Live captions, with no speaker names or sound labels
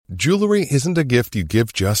Jewelry isn't a gift you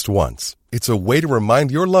give just once. It's a way to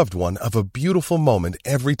remind your loved one of a beautiful moment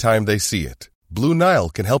every time they see it. Blue Nile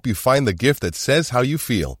can help you find the gift that says how you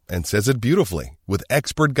feel and says it beautifully, with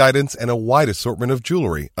expert guidance and a wide assortment of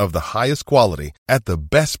jewelry of the highest quality at the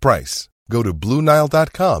best price. Go to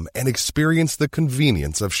BlueNile.com and experience the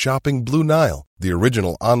convenience of shopping Blue Nile, the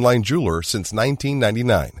original online jeweler since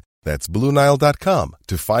 1999. That's BlueNile.com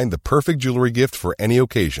to find the perfect jewelry gift for any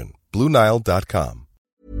occasion. BlueNile.com.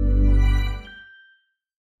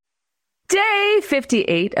 Day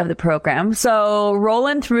 58 of the program. So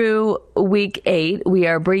rolling through week 8, we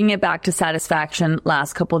are bringing it back to satisfaction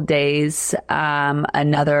last couple of days.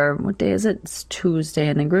 What day is it? It's Tuesday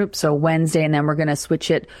in the group. So Wednesday, and then we're going to switch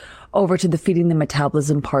it over to the feeding the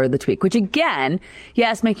metabolism part of the tweak, which again,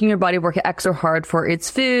 yes, making your body work extra hard for its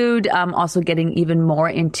food, also getting even more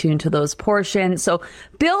in tune to those portions. So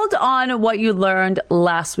build on what you learned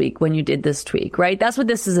last week when you did this tweak, right? That's what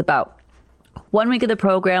this is about. 1 week of the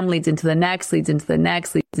program leads into the next, leads into the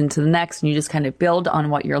next, leads into the next, and you just kind of build on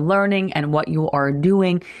what you're learning and what you are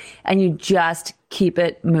doing, and you just keep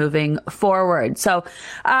it moving forward. So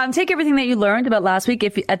take everything that you learned about last week.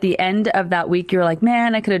 If at the end of that week you're like,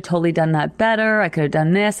 man, I could have totally done that better, I could have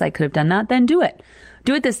done this, I could have done that, then do it.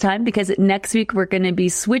 Do it this time, because next week we're going to be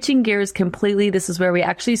switching gears completely. This is where we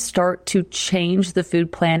actually start to change the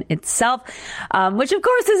food plan itself, which of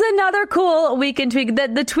course is another cool weekend tweak.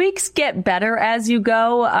 The tweaks get better as you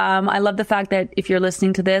go. I love the fact that if you're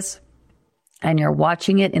listening to this and you're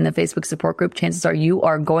watching it in the Facebook support group, chances are you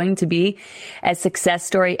are going to be a success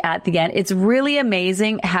story at the end. It's really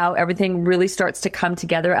amazing how everything really starts to come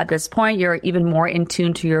together at this point. You're even more in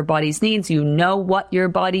tune to your body's needs. You know what your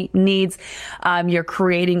body needs. You're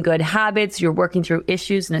creating good habits. You're working through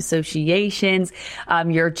issues and associations.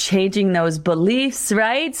 You're changing those beliefs,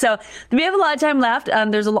 right? So we have a lot of time left.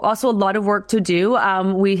 There's also a lot of work to do.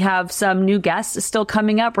 We have some new guests still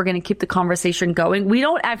coming up. We're going to keep the conversation going. We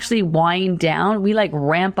don't actually wind down. We like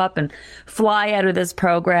ramp up and fly out of this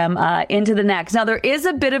program into the next. Now, there is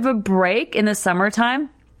a bit of a break in the summertime.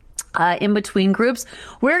 In between groups.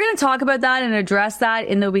 We're going to talk about that and address that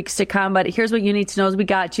in the weeks to come. But here's what you need to know is we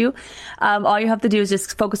got you. All you have to do is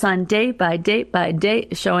just focus on day by day by day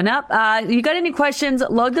showing up. You got any questions?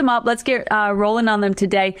 Load them up. Let's get rolling on them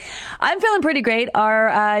today. I'm feeling pretty great.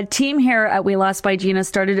 Our team here at We Lost by Gina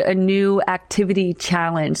started a new activity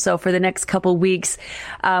challenge. So for the next couple weeks,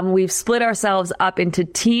 we've split ourselves up into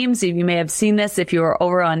teams. You may have seen this if you were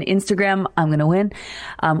over on Instagram. I'm going to win,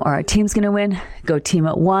 or our team's going to win. Go team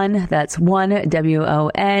at 1. That's 1,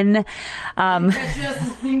 WON.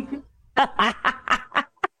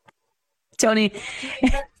 Tony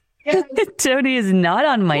is not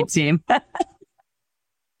on my team.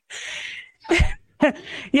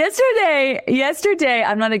 Yesterday,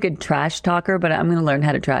 I'm not a good trash talker, but I'm going to learn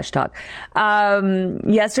how to trash talk.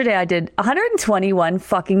 Yesterday I did 121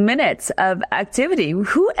 fucking minutes of activity.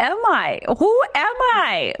 Who am I?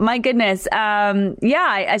 My goodness.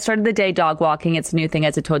 I started the day dog walking. It's a new thing,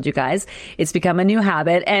 as I told you guys. It's become a new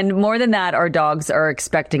habit. And more than that, our dogs are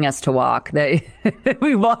expecting us to walk.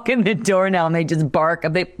 We walk in the door now and they just bark.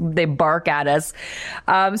 They bark at us.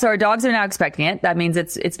 So our dogs are now expecting it. That means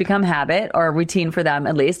it's become habit or routine for them,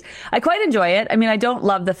 at least. I quite enjoy it. I mean, I don't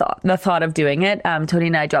love the thought of doing it. Tony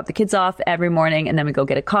and I drop the kids off every morning and then we go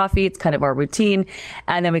get a coffee. It's kind of our routine.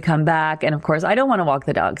 And then we come back. And of course, I don't want to walk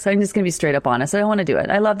the dogs. So I'm just going to be straight up honest. I don't want to do it.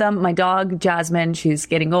 I love them. My dog, Jasmine, she's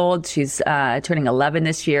getting old. She's turning 11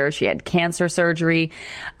 this year. She had cancer surgery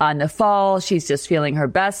in the fall. She's just feeling her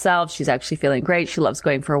best self. She's actually feeling great. She loves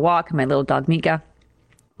going for a walk. My little dog, Mika,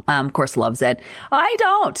 of course, loves it. I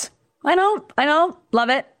don't love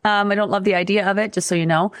it. I don't love the idea of it, just so you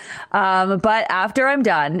know. But after I'm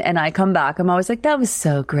done and I come back, I'm always like, that was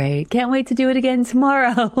so great. Can't wait to do it again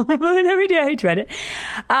tomorrow. Every day I dread it.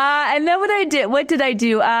 And then what did I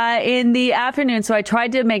do? In the afternoon, so I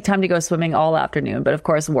tried to make time to go swimming all afternoon, but of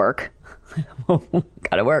course work.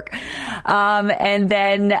 Gotta work. And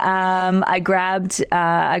then, I grabbed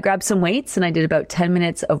some weights and I did about 10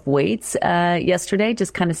 minutes of weights, yesterday,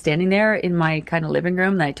 just kind of standing there in my kind of living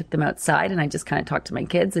room. And I took them outside and I just kind of talked to my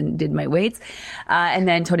kids and did my weights. And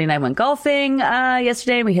then Tony and I went golfing,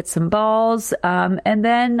 yesterday and we hit some balls. And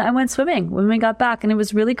then I went swimming when we got back and it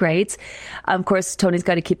was really great. Of course, Tony's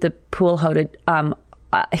got to keep the pool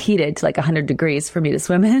heated to like 100 degrees for me to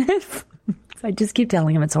swim in. I just keep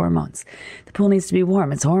telling him it's hormones. The pool needs to be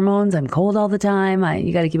warm. It's hormones. I'm cold all the time.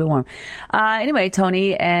 You got to keep it warm. Anyway,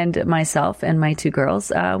 Tony and myself and my 2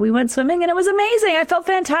 girls, we went swimming and it was amazing. I felt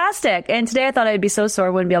fantastic. And today I thought I'd be so sore I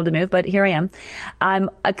wouldn't be able to move, but here I am. I'm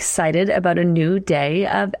excited about a new day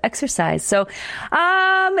of exercise. So,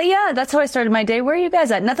 yeah, that's how I started my day. Where are you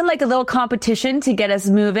guys at? Nothing like a little competition to get us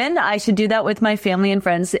moving. I should do that with my family and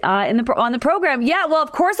friends on the program. Yeah, well,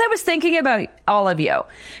 of course I was thinking about all of you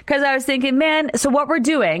because I was thinking, man, so what we're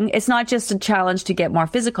doing, it's not just a challenge to get more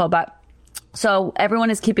physical, but so everyone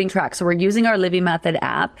is keeping track. So we're using our Livy Method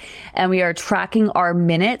app and we are tracking our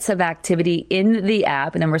minutes of activity in the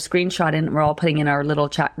app. And then we're screenshotting and we're all putting in our little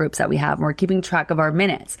chat groups that we have. And we're keeping track of our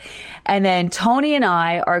minutes. And then Tony and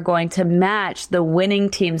I are going to match the winning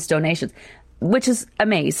team's donations, which is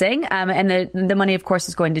amazing. And the money, of course,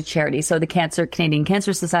 is going to charity. So the Canadian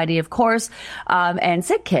Cancer Society, of course, and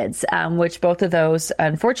Sick Kids, which both of those,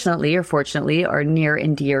 unfortunately or fortunately, are near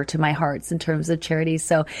and dear to my hearts in terms of charity.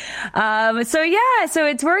 So it's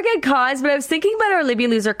for a good cause. But I was thinking about our Livy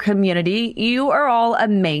Loser community. You are all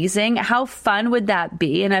amazing. How fun would that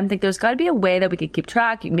be? And I think there's got to be a way that we could keep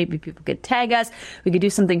track. Maybe people could tag us. We could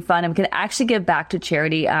do something fun and we could actually give back to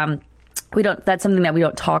charity. That's something that we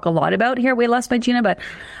don't talk a lot about here at Weight Loss by Gina, but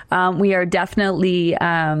we are definitely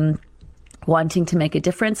wanting to make a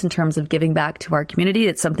difference in terms of giving back to our community.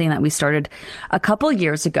 It's something that we started a couple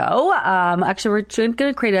years ago. Actually, we're going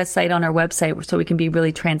to create a site on our website so we can be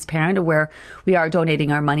really transparent of where we are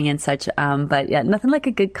donating our money and such. But yeah, nothing like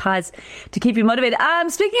a good cause to keep you motivated.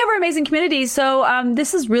 Speaking of our amazing community, so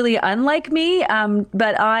this is really unlike me,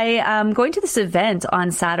 but I am going to this event on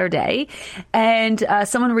Saturday, and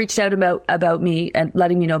someone reached out about me and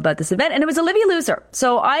letting me know about this event, and it was a Livy Loser.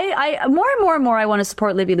 So I more and more I want to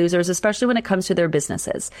support Livy Losers, especially when it comes to their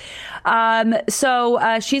businesses.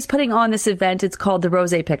 So she's putting on this event. It's called the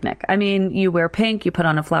Rosé Picnic. I mean, you wear pink, you put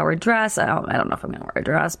on a flowered dress. I don't know if I'm going to wear a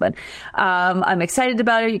dress, but I'm excited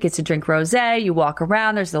about it. You get to drink rosé. You walk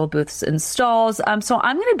around. There's little booths and stalls. So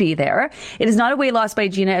I'm going to be there. It is not a Weight Loss by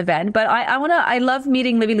Gina event, but I love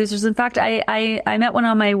meeting Livy Losers. In fact, I met one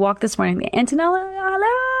on my walk this morning. Antonella,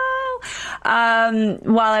 hello.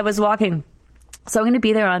 While I was walking. So I'm going to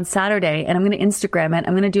be there on Saturday and I'm going to Instagram it.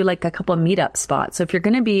 I'm going to do like a couple of meetup spots. So if you're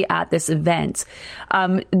going to be at this event,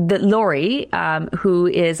 Lori, who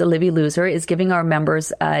is a Livy Loser, is giving our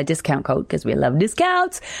members a discount code because we love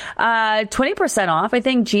discounts. 20% off. I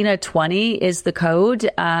think Gina 20 is the code.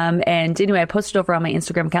 And anyway, I posted over on my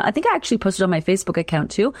Instagram account. I think I actually posted on my Facebook account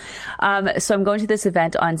too. So I'm going to this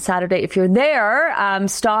event on Saturday. If you're there,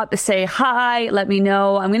 stop, say hi, let me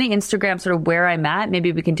know. I'm going to Instagram sort of where I'm at.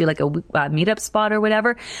 Maybe we can do like a meetup spot or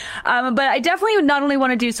whatever. But I definitely not only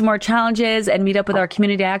want to do some more challenges and meet up with our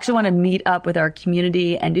community, I actually want to meet up with our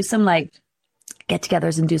community and do some like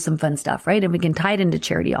get-togethers and do some fun stuff, right? And we can tie it into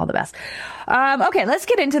charity, all the best. Okay, let's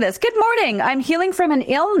get into this. Good morning. I'm healing from an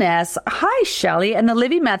illness. Hi, Shelley. And the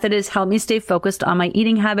Livy Method has helped me stay focused on my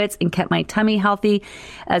eating habits and kept my tummy healthy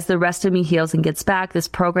as the rest of me heals and gets back. This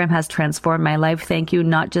program has transformed my life. Thank you.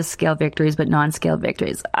 Not just scale victories, but non-scale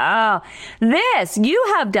victories. Oh,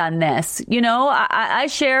 you have done this. You know, I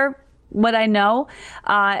share what I know.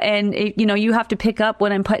 You have to pick up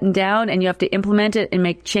what I'm putting down and you have to implement it and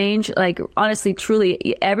make change. Like, honestly,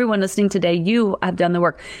 truly, everyone listening today, you have done the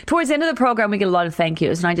work. Towards the end of the program, we get a lot of thank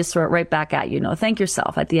yous and I just throw it right back at you. Thank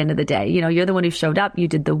yourself at the end of the day. You're the one who showed up. You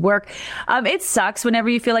did the work. It sucks whenever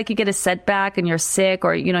you feel like you get a setback and you're sick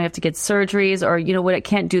or, you have to get surgeries or, it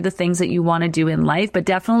can't do the things that you want to do in life, but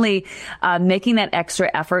definitely, making that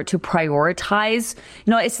extra effort to prioritize,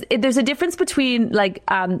 there's a difference between like,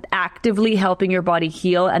 actively helping your body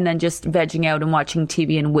heal and then just vegging out and watching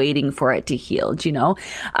TV and waiting for it to heal,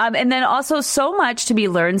 and then also so much to be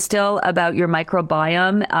learned still about your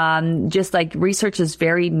microbiome. Just like research is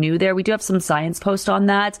very new there. We do have some science posts on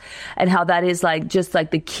that and how that is like just like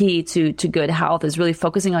the key to good health is really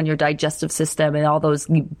focusing on your digestive system and all those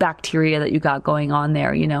bacteria that you got going on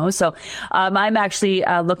there, So I'm actually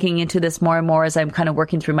looking into this more and more as I'm kind of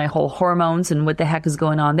working through my whole hormones and what the heck is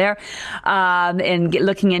going on there.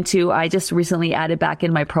 Looking into, I just recently added back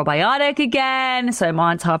in my probiotic again. So I'm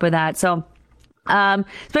on top of that. So,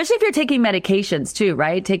 especially if you're taking medications too,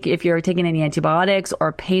 right? If you're taking any antibiotics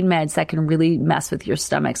or pain meds that can really mess with your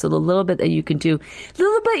stomach. So the little bit you can do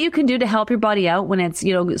to help your body out when it's,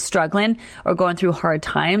 struggling or going through hard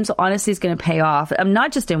times, honestly is going to pay off.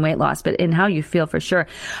 Not just in weight loss, but in how you feel for sure.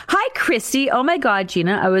 Hi, Christy. Oh my God,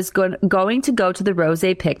 Gina, I was going to go to the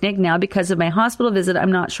Rosé Picnic. Now because of my hospital visit,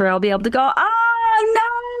 I'm not sure I'll be able to go. Oh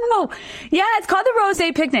no! go. Yeah, it's called the Rose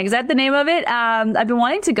Day Picnic. Is that the name of it? I've been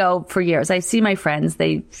wanting to go for years. I see my friends,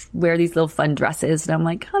 they wear these little fun dresses and I'm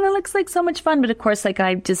like, oh, that looks like so much fun. But of course, like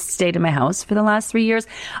I just stayed in my house for the last 3 years.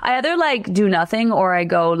 I either like do nothing or I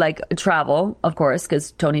go like travel, of course,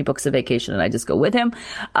 because Tony books a vacation and I just go with him.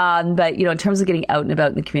 But in terms of getting out and about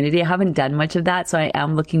in the community, I haven't done much of that. So I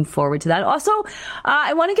am looking forward to that. Also,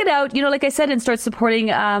 I want to get out, like I said, and start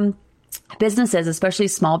supporting, businesses, especially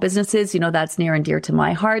small businesses, that's near and dear to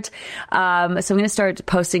my heart. So I'm going to start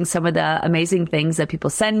posting some of the amazing things that people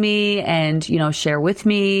send me and, share with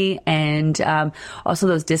me. And, also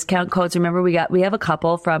those discount codes. Remember, we have a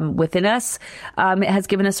couple from Within Us. It has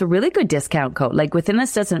given us a really good discount code. Like Within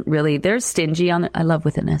Us they're stingy on, I love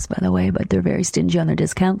Within Us, by the way, but they're very stingy on their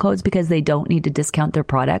discount codes because they don't need to discount their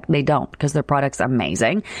product. They don't, because their product's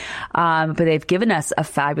amazing. But they've given us a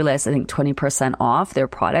fabulous, I think 20% off their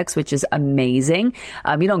products, which is amazing.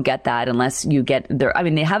 You don't get that unless you get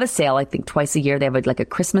they have a sale, I think twice a year. They have a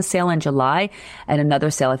Christmas sale in July and another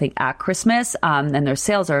sale, I think, at Christmas. And their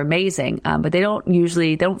sales are amazing. But they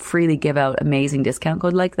don't freely give out amazing discount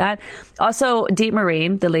code like that. Also, Deep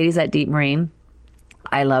Marine, the ladies at Deep Marine,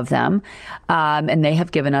 I love them. And they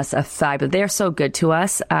have given us a fabulous, they're so good to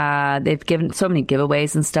us. They've given so many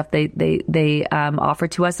giveaways and stuff they offer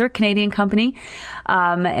to us. They're a Canadian company,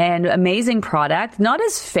 and amazing product, not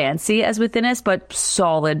as fancy as Within Us, but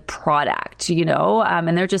solid product,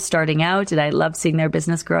 and they're just starting out and I love seeing their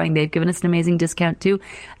business growing. They've given us an amazing discount too.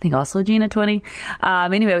 I think also Gina 20.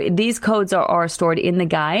 Anyway, these codes are stored in the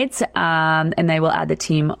guides, and they will add the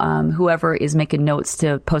team, whoever is making notes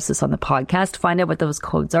to post this on the podcast, find out what those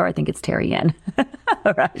codes are. I think it's Terry Ann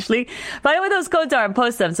or Ashley. Find out what those codes are and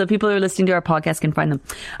post them so people who are listening to our podcast can find them.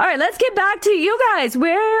 All right, let's get back to you guys.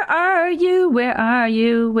 Where are you? Where are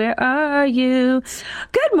you? Where are you?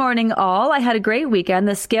 Good morning, all. I had a great weekend.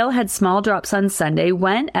 The scale had small drops on Sunday.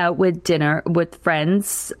 Went out with dinner with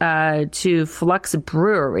friends to Flux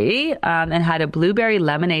Brewery and had a blueberry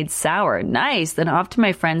lemonade sour. Nice. Then off to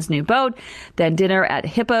my friend's new boat. Then dinner at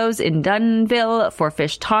Hippos in Dunville for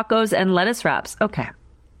fish tacos and lettuce wraps. Okay.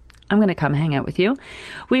 I'm going to come hang out with you.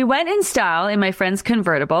 We went in style in my friend's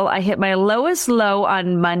convertible. I hit my lowest low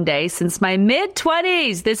on Monday since my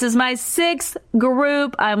mid-20s. This is my 6th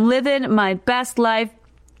group. I'm living my best life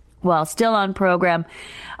while still on program.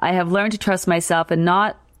 I have learned to trust myself and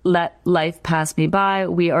not let life pass me by.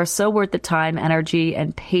 We are so worth the time, energy,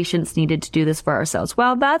 and patience needed to do this for ourselves.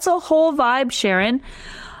 Well, that's a whole vibe, Sharon.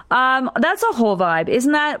 That's a whole vibe.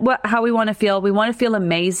 Isn't that how we want to feel? We want to feel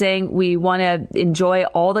amazing. We want to enjoy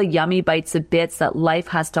all the yummy bites of bits that life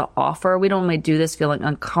has to offer. We don't want to do this feeling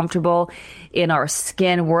uncomfortable in our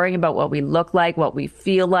skin, worrying about what we look like, what we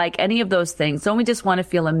feel like, any of those things. Don't we just want to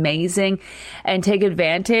feel amazing and take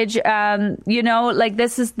advantage?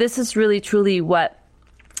 This is really truly what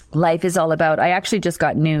life is all about. I actually just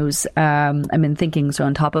got news. I've been thinking, so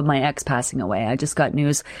on top of my ex passing away, I just got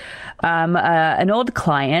news. An old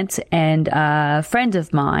client and a friend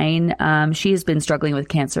of mine, she has been struggling with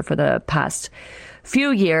cancer for the past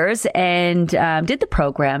few years and did the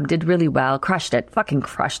program, did really well, fucking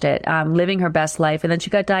crushed it, living her best life. And then she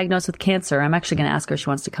got diagnosed with cancer. I'm actually going to ask her if she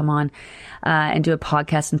wants to come on and do a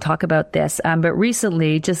podcast and talk about this. But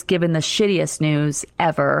recently, just given the shittiest news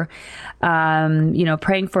ever,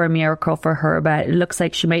 praying for a miracle for her, but it looks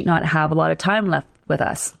like she might not have a lot of time left with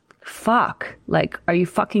us. Fuck. Are you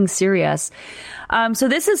fucking serious? So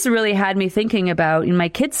this has really had me thinking about, my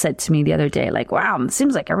kids said to me the other day, wow, it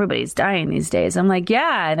seems like everybody's dying these days. I'm like,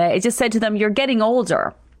 yeah. And I just said to them, you're getting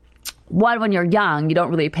older. One, when you're young, you don't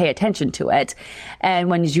really pay attention to it. And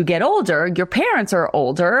when you get older, your parents are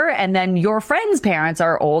older and then your friends' parents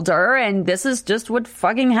are older. And this is just what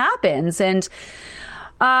fucking happens. And,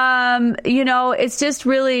 it's just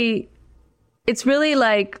really,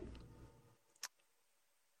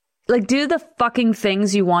 do the fucking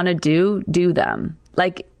things you want to do them.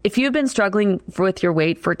 If you've been struggling with your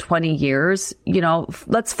weight for 20 years,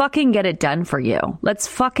 let's fucking get it done for you. Let's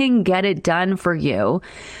fucking get it done for you.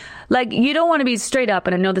 You don't want to be straight up,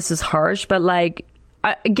 and I know this is harsh, but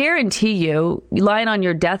I guarantee you, lying on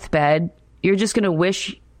your deathbed, you're just going to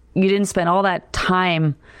wish you didn't spend all that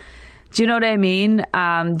time. Do you know what I mean?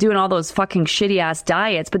 Doing all those fucking shitty ass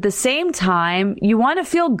diets. But at the same time, you want to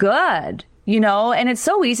feel good. and it's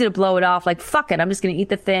so easy to blow it off like, fuck it, I'm just going to eat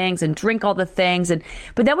the things and drink all the things.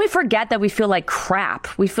 But then we forget that we feel like crap.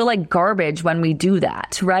 We feel like garbage when we do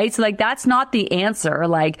that, right? So like, that's not the answer.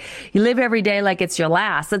 Like, you live every day like it's your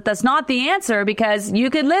last. That's not the answer, because you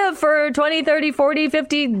could live for 20, 30, 40,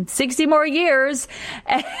 50, 60 more years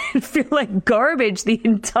and feel like garbage the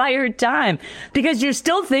entire time because you're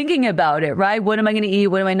still thinking about it, right? What am I going to eat?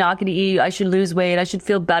 What am I not going to eat? I should lose weight. I should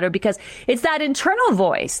feel better, because it's that internal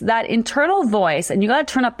voice, and you got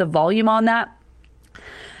to turn up the volume on that.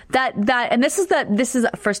 And this is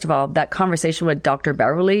first of all, that conversation with Dr.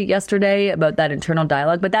 Beverly yesterday about that internal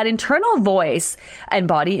dialogue, but that internal voice and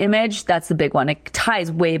body image, that's the big one. It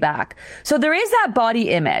ties way back. So there is that body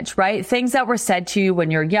image, right? Things that were said to you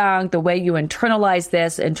when you're young, the way you internalize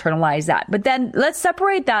this, internalize that. But then let's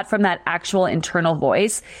separate that from that actual internal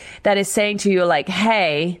voice that is saying to you like,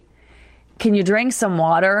 hey, can you drink some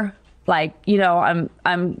water? Like, I'm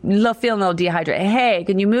feeling a little dehydrated. Hey,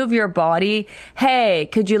 can you move your body? Hey,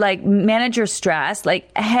 could you like manage your stress?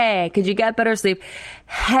 Like, hey, could you get better sleep?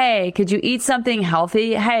 Hey, could you eat something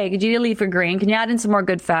healthy? Hey, could you eat a leafy green? Can you add in some more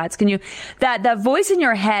good fats? Can you, that voice in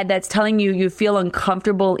your head that's telling you feel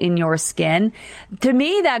uncomfortable in your skin? To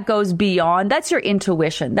me, that goes beyond, that's your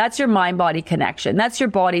intuition. That's your mind-body connection. That's your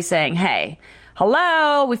body saying, hey,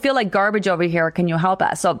 hello, we feel like garbage over here. Can you help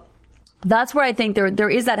us? So that's where I think there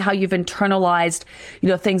is that how you've internalized,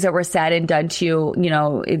 things that were said and done to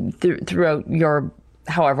you, throughout your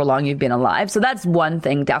however long you've been alive. So that's one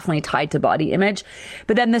thing definitely tied to body image.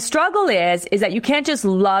 But then the struggle is that you can't just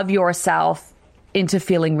love yourself into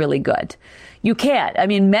feeling really good. You can't. I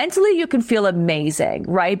mean, mentally you can feel amazing,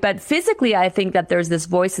 right? But physically, I think that there's this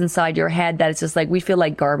voice inside your head that is just like, we feel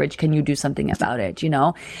like garbage. Can you do something about it?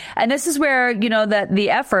 And this is where, that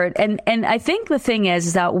the effort and I think the thing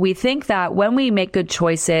is that we think that when we make good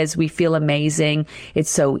choices, we feel amazing.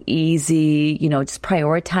 It's so easy, just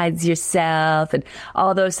prioritize yourself and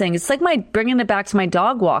all those things. It's like bringing it back to my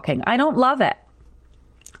dog walking. I don't love it.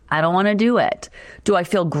 I don't want to do it. Do I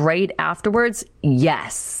feel great afterwards?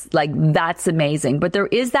 Yes. Like, that's amazing. But there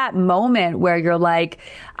is that moment where you're like,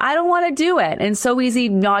 I don't want to do it. And it's so easy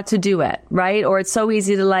not to do it, right? Or it's so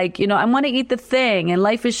easy to like, I want to eat the thing and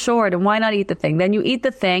life is short and why not eat the thing? Then you eat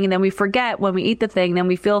the thing and then we forget when we eat the thing, then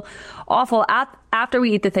we feel awful after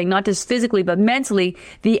we eat the thing, not just physically, but mentally,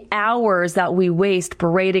 the hours that we waste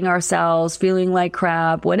berating ourselves, feeling like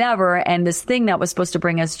crap, whatever. And this thing that was supposed to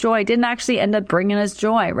bring us joy didn't actually end up bringing us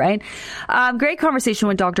joy, right? Great conversation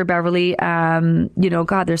with Dr. Beverly.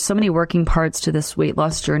 God, there's so many working parts to this weight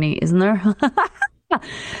loss journey, isn't there?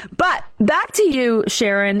 But back to you,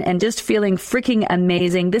 Sharon, and just feeling freaking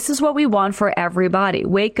amazing. This is what we want for everybody.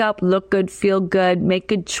 Wake up, look good, feel good, make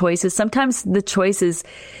good choices. Sometimes the choice is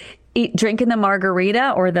drinking the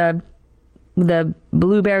margarita or the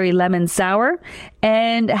blueberry lemon sour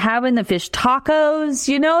and having the fish tacos.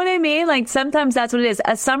 You know what I mean? Like, sometimes that's what it is.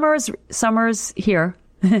 Summer's here.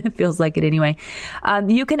 It feels like it anyway.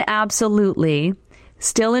 You can absolutely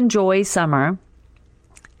still enjoy summer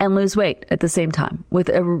and lose weight at the same time with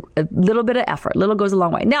a little bit of effort. Little goes a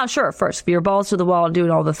long way. Now, sure, first, if you're balls to the wall and doing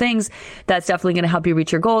all the things, that's definitely going to help you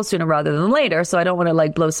reach your goals sooner rather than later. So I don't want to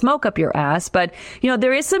like blow smoke up your ass, but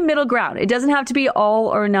there is some middle ground. It doesn't have to be all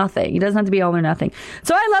or nothing. It doesn't have to be all or nothing.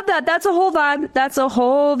 So I love that. That's a whole vibe. That's a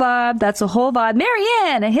whole vibe. That's a whole vibe.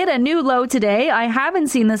 Marianne hit a new low today. I haven't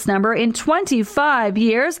seen this number in 25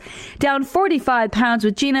 years. Down 45 pounds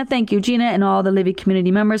with Gina. Thank you, Gina, and all the Livy community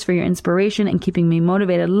members for your inspiration and keeping me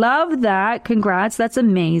motivated. Love that. Congrats. That's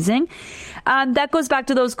amazing. That goes back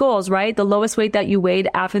to those goals, right? The lowest weight that you weighed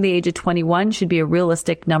after the age of 21 should be a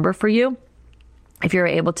realistic number for you. If you're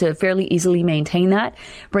able to fairly easily maintain that,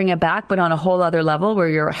 bring it back, but on a whole other level where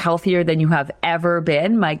you're healthier than you have ever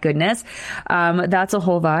been. My goodness. That's a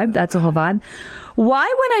whole vibe. That's a whole vibe. Why,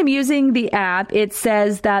 when I'm using the app, it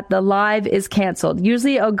says that the live is canceled?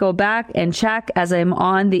 Usually I'll go back and check as I'm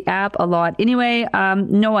on the app a lot. Anyway,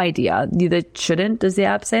 no idea. That shouldn't. Does the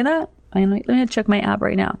app say that? Let me check my app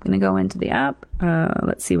right now. I'm going to go into the app.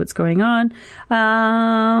 Let's see what's going on.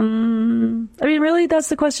 Really, that's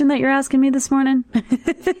the question that you're asking me this morning?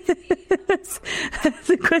 That's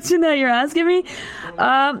the question that you're asking me?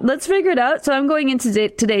 Let's figure it out. So I'm going into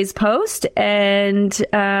today's post, and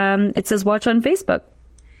it says watch on Facebook.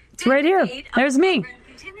 It's right here. There's me.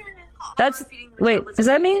 Wait, is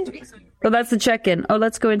that me? Oh, that's the check-in. Oh,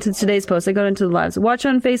 let's go into today's post. I got into the lives. Watch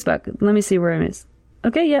on Facebook. Let me see where I is.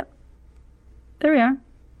 Okay, yeah. There we are.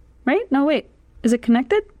 Right? No, wait. Is it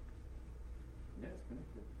connected? Yeah, it's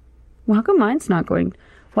connected. Well, how come mine's not going?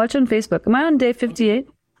 Watch on Facebook. Am I on day 58?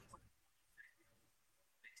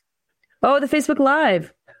 Oh, the Facebook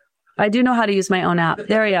Live. I do know how to use my own app.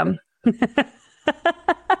 There I am.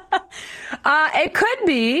 It could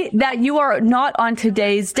be that you are not on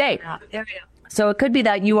today's date. So it could be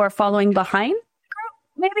that you are following behind,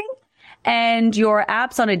 maybe, and your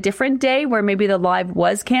app's on a different day where maybe the live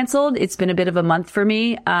was canceled. It's been a bit of a month for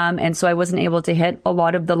me. And so I wasn't able to hit a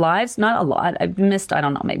lot of the lives. Not a lot. I've missed, I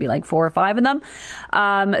don't know, maybe like 4 or 5 of them.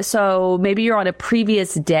 So maybe you're on a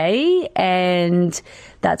previous day and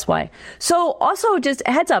that's why. So also just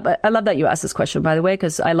a heads up. I love that you asked this question, by the way,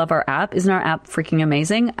 because I love our app. Isn't our app freaking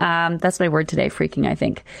amazing? That's my word today, freaking, I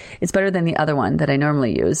think. It's better than the other one that I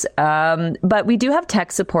normally use. But we do have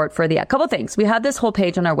tech support for the app. Couple things. We have this whole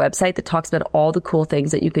page on our website that talks about all the cool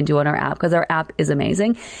things that you can do on our app because our app is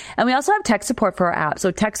amazing. And we also have tech support for our app.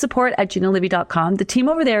 So tech support at GinaLivy.com. The team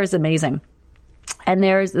over there is amazing. And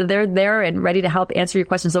they're there and ready to help answer your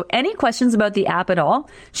questions. So any questions about the app at all,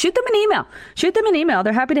 shoot them an email.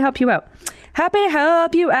 They're happy to help you out. Hi,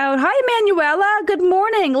 Manuela. Good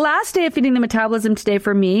morning. Last day of Feeding the Metabolism today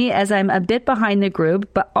for me as I'm a bit behind the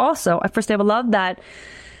group, but also, first I love that.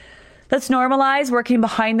 Let's normalize working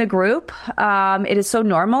behind the group. It is so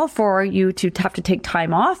normal for you to have to take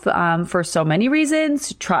time off for so many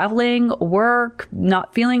reasons, traveling, work,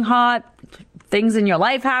 not feeling hot, things in your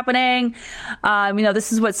life happening.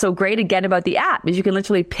 This is what's so great again about the app is you can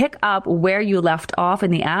literally pick up where you left off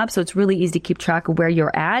in the app. So it's really easy to keep track of where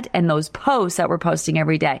you're at and those posts that we're posting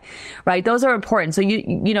every day, right? Those are important. So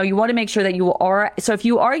you want to make sure that you are, so if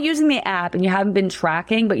you are using the app and you haven't been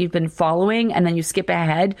tracking, but you've been following and then you skip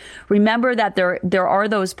ahead, remember that there are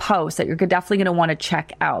those posts that you're definitely going to want to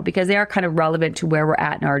check out because they are kind of relevant to where we're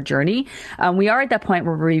at in our journey. We are at that point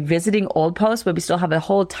where we're revisiting old posts, but we still have a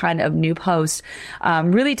whole ton of new posts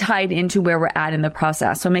really tied into where we're at in the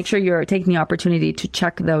process. So make sure you're taking the opportunity to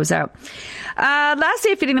check those out. Last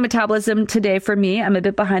day of Feeding the Metabolism today for me. I'm a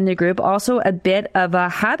bit behind the group. Also a bit of a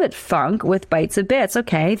habit funk with bites of bits.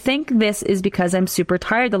 Okay. Think this is because I'm super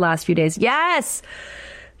tired the last few days. Yes.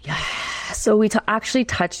 Yeah. So we actually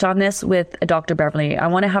touched on this with Dr. Beverly. I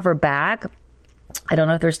want to have her back. I don't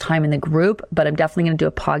know if there's time in the group, but I'm definitely going to do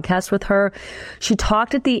a podcast with her. She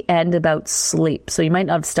talked at the end about sleep. So you might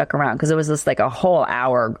not have stuck around because it was just like a whole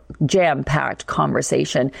hour jam-packed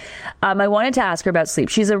conversation. I wanted to ask her about sleep.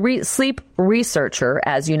 She's a sleep researcher,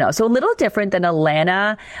 as you know. So a little different than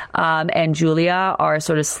Alana and Julia are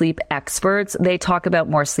sort of sleep experts. They talk about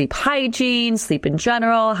more sleep hygiene, sleep in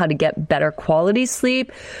general, how to get better quality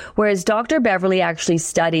sleep. Whereas Dr. Beverly actually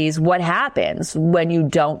studies what happens when you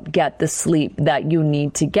don't get the sleep that you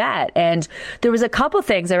need to get. And there was a couple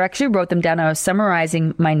things. I actually wrote them down. I was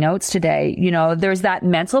summarizing my notes today. There's that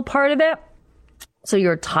mental part of it. So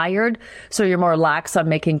you're tired, so you're more lax on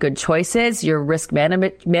making good choices. Your risk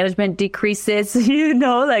management decreases.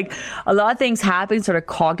 Like a lot of things happen sort of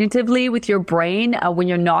cognitively with your brain when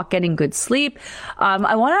you're not getting good sleep.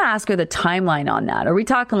 I want to ask her the timeline on that. Are we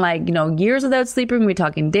talking years without sleeping? Are we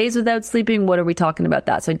talking days without sleeping? What are we talking about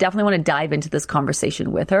that? So I definitely want to dive into this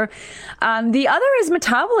conversation with her. The other is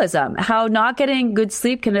metabolism, how not getting good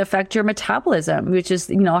sleep can affect your metabolism, which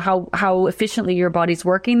is, how efficiently your body's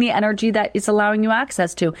working, the energy that it's allowing you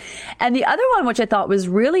access to. And the other one, which I thought was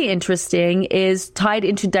really interesting, is tied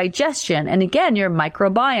into digestion. And again, your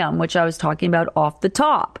microbiome, which I was talking about off the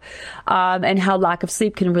top, and how lack of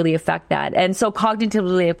sleep can really affect that. And so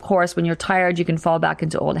cognitively, of course, when you're tired, you can fall back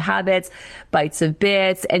into old habits, bites of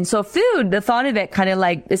bits. And so food, the thought of it kind of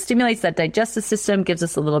it stimulates that digestive system, gives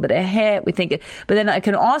us a little bit of hit. We think it, but then it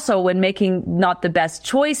can also, when making not the best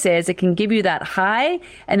choices, it can give you that high,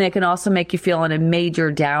 and it can also make you feel on a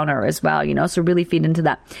major downer as well, so really feed into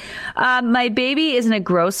that. My baby is in a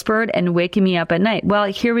growth spurt and waking me up at night. Well,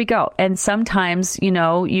 here we go. And sometimes,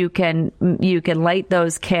 you can light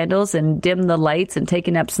those candles and dim the lights and take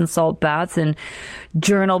an Epsom salt bath and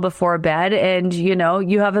journal before bed, and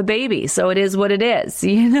you have a baby. So it is what it is.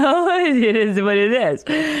 It is what it is.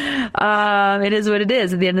 It is what it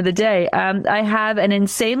is at the end of the day. I have an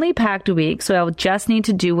insanely packed week, so I'll just need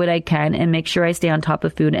to do what I can and make sure I stay on top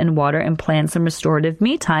of food and water and plan some restorative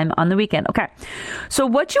me time on the weekend. Okay. So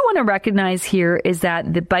what you want to recognize here is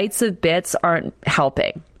that the bites of bits aren't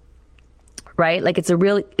helping. Right?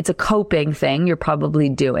 It's a coping thing you're probably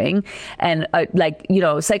doing. And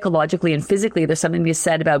psychologically and physically, there's something to be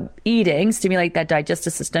said about eating, stimulate that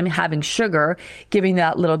digestive system, having sugar, giving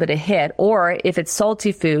that little bit of hit. Or if it's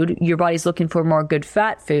salty food, your body's looking for more good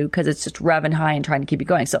fat food because it's just revving high and trying to keep you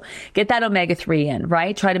going. So get that omega-3 in,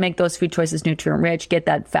 right? Try to make those food choices nutrient rich, get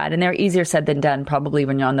that fat in there. Easier said than done, probably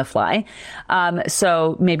when you're on the fly.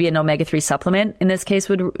 So maybe an omega-3 supplement in this case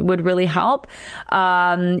would really help.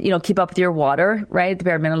 Keep up with your water. water, right? The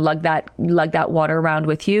bare minimum, lug that water around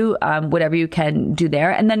with you, whatever you can do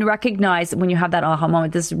there. And then recognize when you have that aha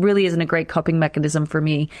moment, this really isn't a great coping mechanism for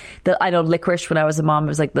me. I know licorice, when I was a mom, it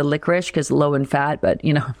was like the licorice because low in fat, but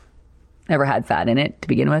never had fat in it to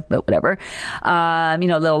begin with, but whatever.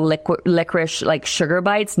 Little licorice, like sugar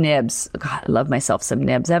bites, nibs. God, I love myself some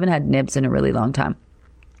nibs. I haven't had nibs in a really long time.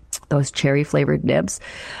 Those cherry flavored nibs.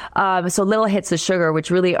 So little hits of sugar,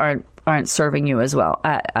 which really aren't serving you as well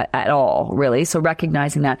at all, really. So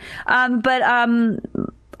recognizing that. But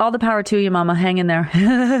all the power to you, Mama. Hang in there.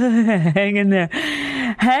 Hang in there.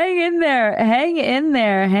 Hang in there. Hang in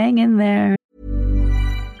there. Hang in there.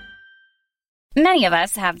 Many of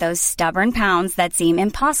us have those stubborn pounds that seem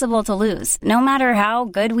impossible to lose, no matter how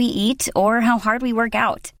good we eat or how hard we work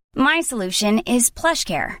out. My solution is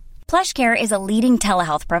PlushCare. PlushCare is a leading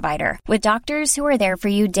telehealth provider with doctors who are there for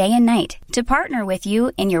you day and night to partner with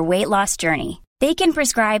you in your weight loss journey. They can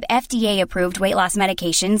prescribe FDA-approved weight loss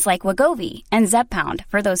medications like Wegovy and Zepbound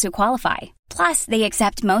for those who qualify. Plus, they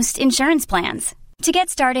accept most insurance plans. To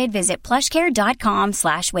get started, visit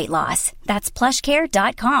plushcare.com/weightloss. That's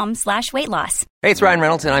plushcare.com/weightloss. Hey, it's Ryan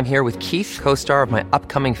Reynolds, and I'm here with Keith, co-star of my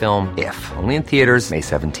upcoming film, If, only in theaters May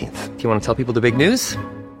 17th. Do you want to tell people the big news?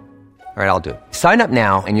 All right, I'll do it. Sign up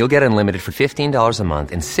now and you'll get unlimited for $15 a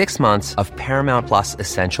month and 6 months of Paramount Plus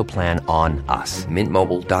Essential Plan on us.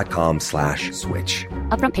 MintMobile.com/switch.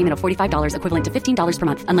 Upfront payment of $45 equivalent to $15 per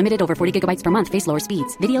month. Unlimited over 40 gigabytes per month. Face lower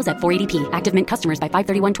speeds. Videos at 480p. Active Mint customers by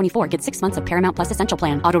 531.24 get 6 months of Paramount Plus Essential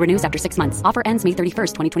Plan. Auto renews after 6 months. Offer ends May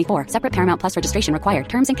 31st, 2024. Separate Paramount Plus registration required.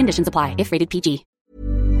 Terms and conditions apply if rated PG.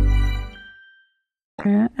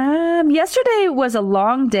 Yesterday was a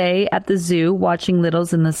long day at the zoo watching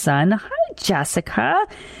Littles in the Sun. Hi, Jessica.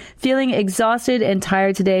 Feeling exhausted and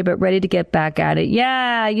tired today, but ready to get back at it.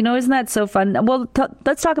 Yeah, isn't that so fun? Well,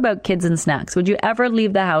 let's talk about kids and snacks. Would you ever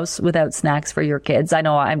leave the house without snacks for your kids? I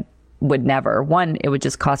know I would never. One, it would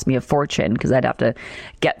just cost me a fortune because I'd have to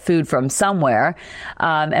get food from somewhere.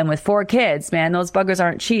 And with 4 kids, man, those buggers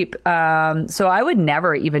aren't cheap. So I would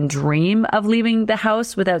never even dream of leaving the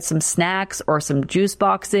house without some snacks or some juice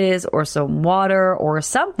boxes or some water or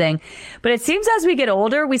something. But it seems as we get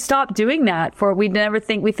older, we stop doing that.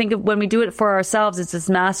 We think of when we do it for ourselves, it's this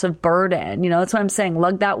massive burden. That's what I'm saying.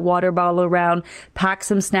 Lug that water bottle around, pack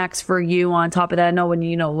some snacks for you on top of that. I know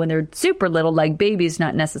when they're super little, like babies,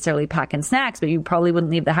 not necessarily packing snacks, but you probably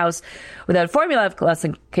wouldn't leave the house without formula, unless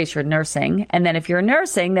in case you're nursing. And then if you're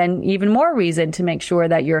nursing, then even more reason to make sure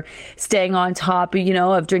that you're staying on top,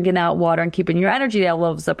 of drinking that water and keeping your energy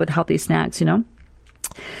levels up with healthy snacks,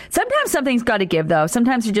 Sometimes something's got to give, though.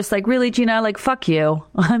 Sometimes you're just like, really, Gina, like, fuck you.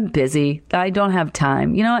 I'm busy. I don't have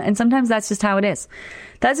time, and sometimes that's just how it is.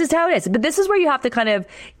 That's just how it is. But this is where you have to kind of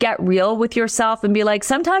get real with yourself and be like,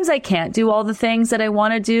 sometimes I can't do all the things that I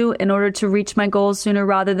want to do in order to reach my goals sooner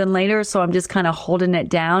rather than later. So I'm just kind of holding it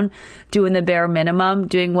down, doing the bare minimum,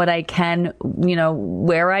 doing what I can,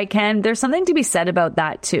 where I can. There's something to be said about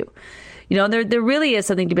that, too. There really is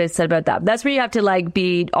something to be said about that. That's where you have to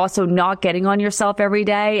be also not getting on yourself every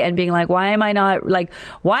day and being like, why am I not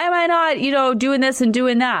doing this and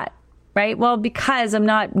doing that? Right? Well, because I'm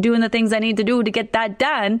not doing the things I need to do to get that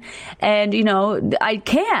done. And, I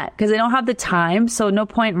can't because I don't have the time. So no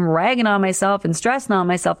point in ragging on myself and stressing on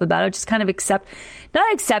myself about it. Just kind of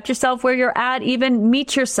not accept yourself where you're at, even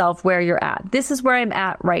meet yourself where you're at. This is where I'm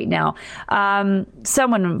at right now.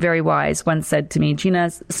 Someone very wise once said to me, Gina,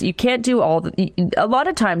 you can't do a lot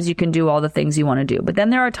of times you can do all the things you want to do, but then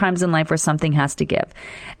there are times in life where something has to give.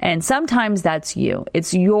 And sometimes that's you.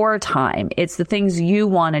 It's your time. It's the things you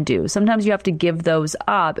want to do. Sometimes you have to give those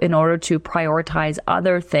up in order to prioritize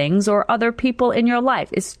other things or other people in your life.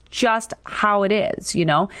 It's just how it is,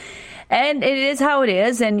 and it is how it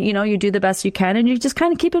is. And, you do the best you can and you just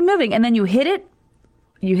kind of keep it moving. And then you hit it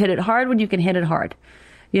hard when you can hit it hard.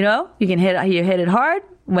 You hit it hard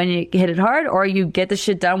when you hit it hard, or you get the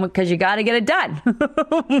shit done because you got to get it done.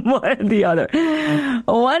 One or the other.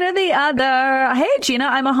 Hey, Gina,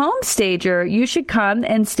 I'm a home stager. You should come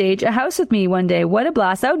and stage a house with me one day. What a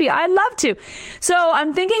blast that would be. I'd love to. So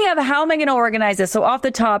I'm thinking of how am I going to organize this? So off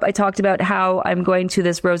the top, I talked about how I'm going to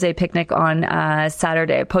this rosé picnic on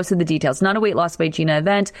Saturday. I posted the details. Not a Weight Loss by Gina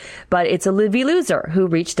event, but it's a Livy loser who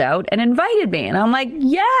reached out and invited me. And I'm like,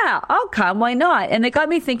 yeah, I'll come. Why not? And it got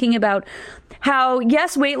me thinking about how,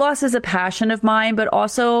 yes, weight loss is a passion of mine, but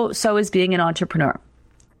also so is being an entrepreneur.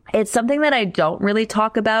 It's something that I don't really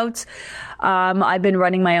talk about I've been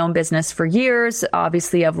running my own business for years.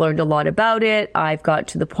 Obviously, I've learned a lot about it. I've got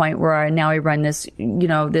to the point where now I run this,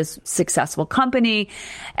 this successful company.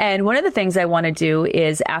 And one of the things I want to do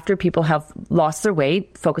is after people have lost their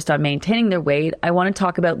weight, focused on maintaining their weight, I want to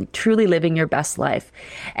talk about truly living your best life.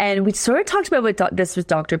 And we sort of talked about this with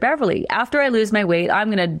Dr. Beverly. After I lose my weight,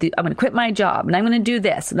 I'm going to quit my job and I'm going to do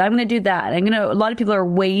this and I'm going to do that. A lot of people are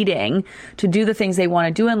waiting to do the things they want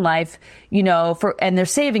to do in life, and they're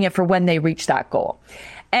saving it for when they reach that goal.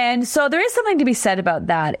 And so there is something to be said about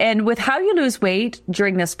that. And with how you lose weight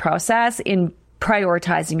during this process, in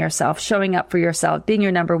prioritizing yourself, showing up for yourself, being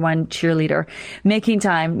your number one cheerleader, making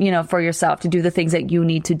time, for yourself to do the things that you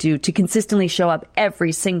need to do to consistently show up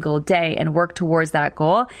every single day and work towards that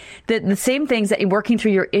goal. The same things that working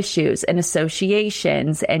through your issues and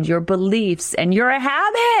associations and your beliefs and your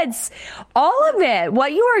habits, all of it,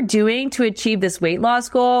 what you are doing to achieve this weight loss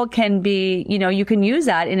goal can be, you can use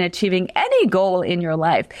that in achieving any goal in your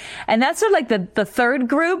life. And that's sort of like the third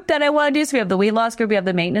group that I want to do. So we have the weight loss group, we have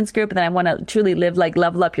the maintenance group, and then I want to truly live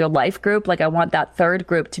level up your life group. I want that third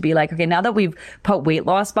group to be okay, now that we've put weight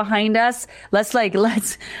loss behind us, let's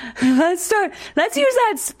use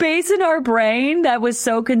that space in our brain that was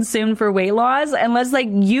so consumed for weight loss and let's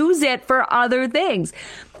use it for other things.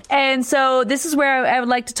 And so this is where I would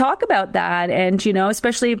like to talk about that. And,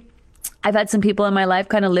 especially I've had some people in my life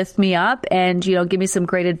kind of lift me up and, give me some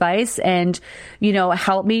great advice and,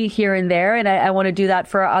 help me here and there. And I want to do that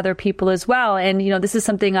for other people as well. And, this is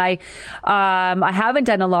something I haven't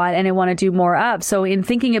done a lot and I want to do more of. So in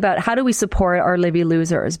thinking about how do we support our Livy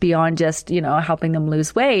losers beyond just, helping them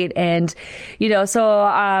lose weight. And,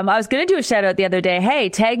 I was going to do a shout out the other day. Hey,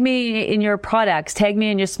 tag me in your products, tag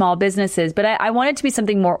me in your small businesses. But I want it to be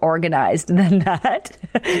something more organized than that.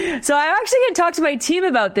 So I'm actually going to talk to my team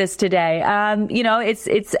about this today.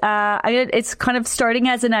 It's kind of starting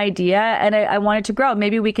as an idea and I want it to grow.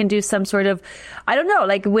 Maybe we can do some sort of, I don't know,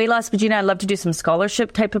 like Weight Loss Vagina. I'd love to do some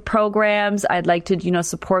scholarship type of programs. I'd like to,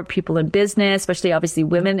 support people in business, especially obviously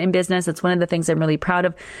women in business. That's one of the things I'm really proud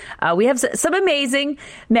of. We have some amazing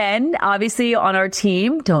men, obviously, on our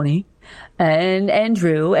team. Tony. And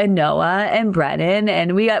Drew and Noah and Brennan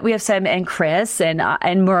and we have some and Chris and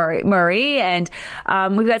Murray and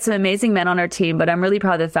we've got some amazing men on our team. But I'm really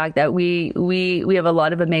proud of the fact that we have a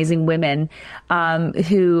lot of amazing women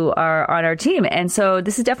who are on our team. And so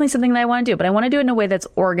this is definitely something that I want to do, but I want to do it in a way that's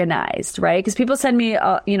organized, right? Because people send me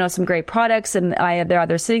some great products and they're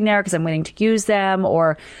either sitting there because I'm waiting to use them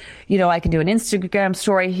or I can do an Instagram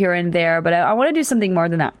story here and there, but I want to do something more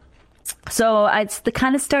than that. So it's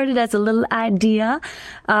kind of started as a little idea,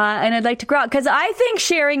 and I'd like to grow out because I think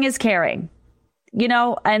sharing is caring,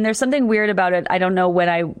 and there's something weird about it. I don't know when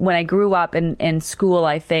I grew up in school,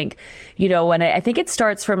 I think, I think it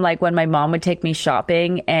starts from when my mom would take me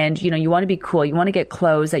shopping and, you want to be cool. You want to get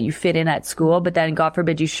clothes that you fit in at school, but then God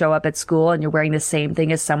forbid you show up at school and you're wearing the same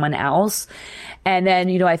thing as someone else. And then,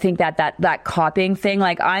 I think that copying thing,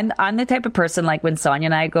 I'm the type of person, when Sonia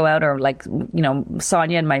and I go out or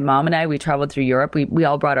Sonia and my mom and I, we traveled through Europe. We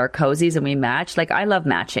all brought our cozies and we matched. I love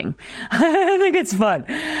matching. I think it's fun.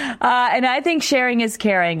 And I think sharing is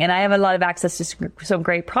caring. And I have a lot of access to some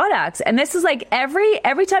great products. And this is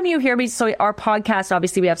every time you hear me, so our podcast,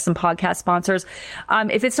 obviously we have some podcast sponsors.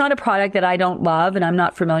 If it's not a product that I don't love and I'm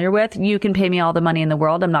not familiar with, you can pay me all the money in the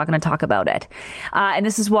world. I'm not going to talk about it. And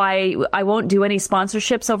this is why I won't do any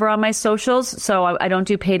sponsorships over on my socials. So I don't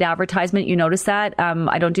do paid advertisement. You notice that.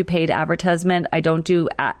 I don't do paid advertisement. I don't do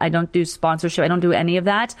sponsorship. I don't do any of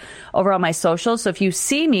that over on my socials. So if you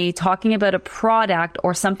see me talking about a product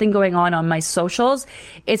or something going on my socials,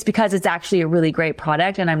 it's because it's actually a really great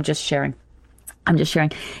product and I'm just sharing.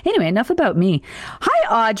 Anyway, enough about me.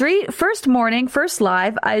 Hi, Audrey. First morning, first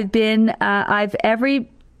live. Good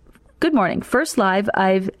morning. First live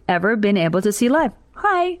I've ever been able to see live.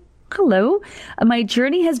 Hi. Hello. My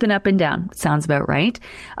journey has been up and down. Sounds about right.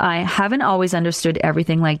 I haven't always understood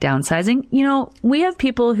everything like downsizing. We have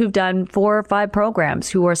people who've done 4 or 5 programs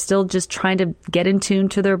who are still just trying to get in tune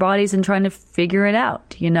to their bodies and trying to figure it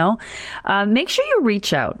out, Make sure you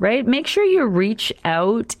reach out, right? Make sure you reach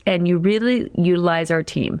out and you really utilize our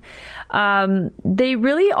team. They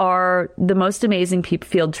really are the most amazing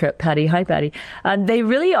field trip, Patty. Hi, Patty. They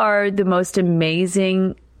really are the most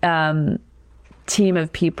amazing, team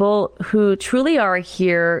of people who truly are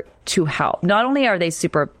here to help. Not only are they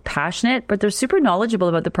super passionate, but they're super knowledgeable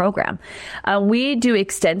about the program. We do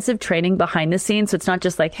extensive training behind the scenes. So it's not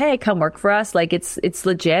just like, hey, come work for us. Like it's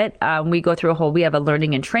legit. We go through we have a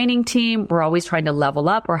learning and training team. We're always trying to level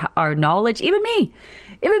up our knowledge. Even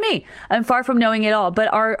me, I'm far from knowing it all,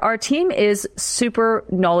 but our team is super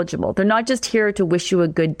knowledgeable. They're not just here to wish you a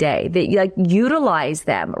good day. They utilize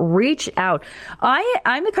them, reach out.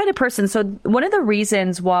 I'm the kind of person. So one of the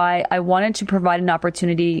reasons why I wanted to provide an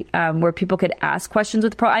opportunity where people could ask questions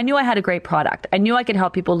with I knew I had a great product. I knew I could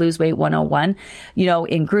help people lose weight 101,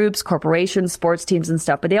 in groups, corporations, sports teams and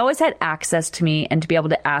stuff, but they always had access to me and to be able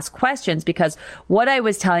to ask questions because what I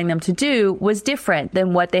was telling them to do was different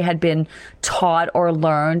than what they had been taught or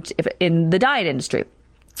learned in the diet industry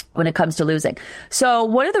when it comes to losing. So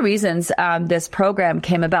one of the reasons this program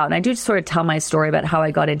came about, and I do sort of tell my story about how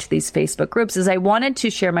I got into these Facebook groups, is I wanted to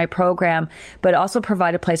share my program, but also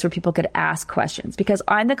provide a place where people could ask questions, because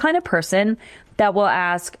I'm the kind of person that will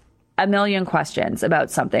ask a million questions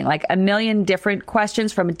about something, like a million different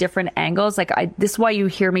questions from different angles. This is why you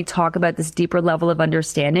hear me talk about this deeper level of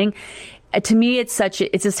understanding. To me, it's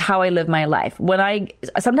just how I live my life.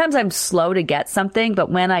 Sometimes I'm slow to get something, but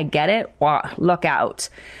when I get it, wow, look out.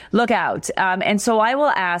 And so I will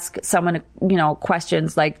ask someone,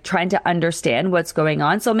 questions like trying to understand what's going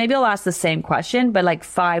on. So maybe I'll ask the same question, but like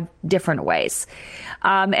 5 different ways.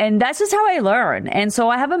 And that's just how I learn. And so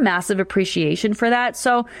I have a massive appreciation for that.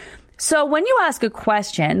 So when you ask a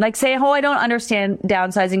question, like say, I don't understand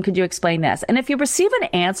downsizing, could you explain this? And if you receive an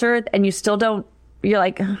answer and you still don't, you're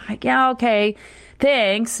like, yeah, okay,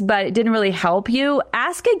 thanks, but it didn't really help you.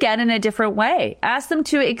 Ask again in a different way. Ask them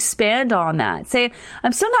to expand on that. Say,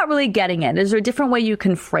 I'm still not really getting it. Is there a different way you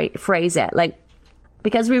can phrase it?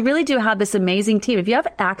 Because we really do have this amazing team. If you have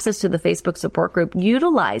access to the Facebook support group,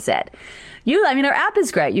 utilize it. Our app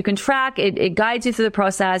is great. You can track it. It guides you through the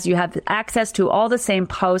process. You have access to all the same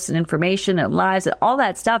posts and information and lives and all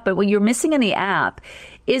that stuff. But what you're missing in the app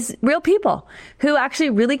is real people who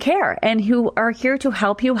actually really care and who are here to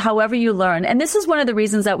help you however you learn. And this is one of the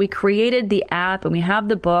reasons that we created the app and we have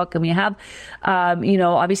the book and we have,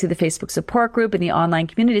 obviously the Facebook support group and the online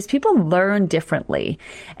communities. People learn differently.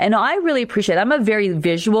 And I really appreciate it. I'm a very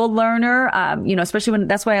visual learner, especially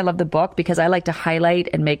that's why I love the book, because I like to highlight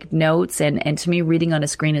and make notes. And to me, reading on a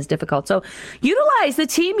screen is difficult. So utilize the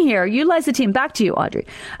team here. Utilize the team. Back to you, Audrey.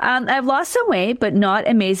 I've lost some weight, but not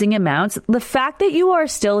amazing amounts. The fact that you are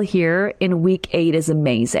still here in week 8 is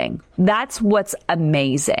amazing. That's what's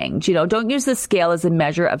amazing. Don't use the scale as a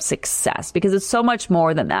measure of success, because it's so much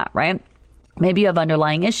more than that, right? Maybe you have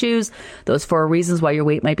underlying issues. Those 4 reasons why your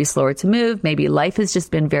weight might be slower to move. Maybe life has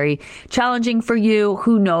just been very challenging for you.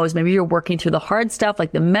 Who knows? Maybe you're working through the hard stuff,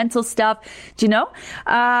 like the mental stuff. Do you know?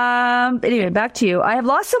 Anyway, back to you. I have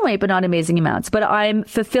lost some weight, but not amazing amounts. But I'm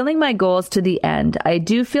fulfilling my goals to the end. I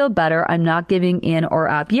do feel better. I'm not giving in or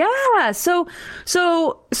up. Yeah. So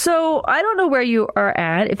I don't know where you are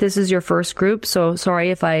at. If this is your first group, so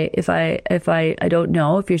sorry if I don't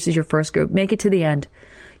know if this is your first group. Make it to the end.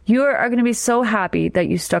 You are going to be so happy that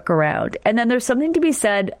you stuck around. And then there's something to be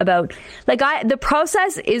said about, the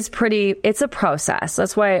process is it's a process.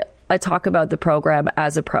 That's why I talk about the program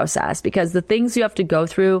as a process, because the things you have to go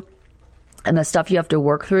through and the stuff you have to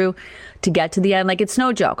work through to get to the end, it's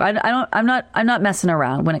no joke. I'm not messing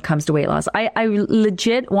around when it comes to weight loss. I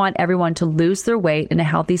legit want everyone to lose their weight in a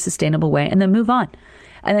healthy, sustainable way and then move on.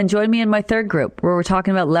 And then join me in my third group where we're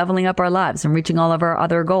talking about leveling up our lives and reaching all of our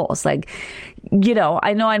other goals. I know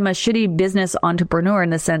I'm a shitty business entrepreneur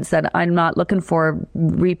in the sense that I'm not looking for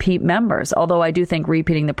repeat members, although I do think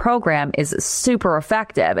repeating the program is super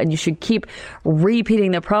effective and you should keep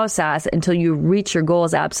repeating the process until you reach your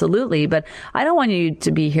goals. Absolutely. But I don't want you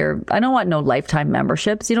to be here. I don't want no lifetime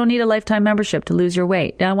memberships. You don't need a lifetime membership to lose your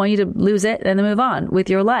weight. I want you to lose it and then move on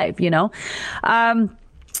with your life,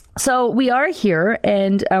 So we are here,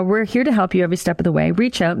 and we're here to help you every step of the way.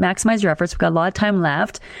 Reach out, maximize your efforts. We've got a lot of time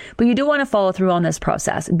left, but you do want to follow through on this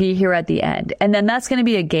process. Be here at the end. And then that's going to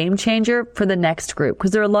be a game changer for the next group,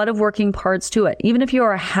 because there are a lot of working parts to it. Even if you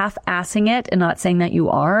are half-assing it and not saying that you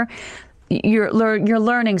are, you're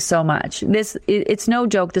learning so much. It's no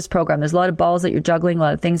joke, this program. There's a lot of balls that you're juggling, a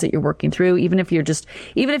lot of things that you're working through. Even if you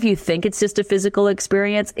think it's just a physical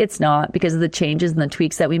experience, it's not, because of the changes and the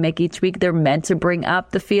tweaks that we make each week. They're meant to bring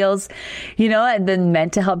up the feels, and then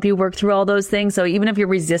meant to help you work through all those things. So even if you're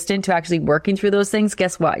resistant to actually working through those things,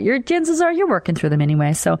 guess what? Your chances are you're working through them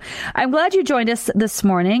anyway. So I'm glad you joined us this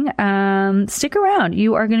morning. Stick around.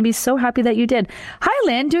 You are going to be so happy that you did. Hi,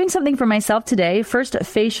 Lynn. Doing something for myself today. First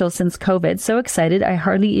facial since COVID. So excited. I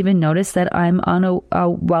hardly even noticed that I'm on a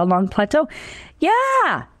well-long plateau.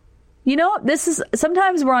 Yeah. this is,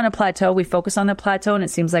 sometimes we're on a plateau. We focus on the plateau and it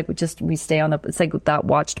seems like we stay on it's like that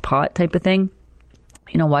watched pot type of thing.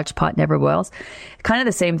 Watched pot never boils. Kind of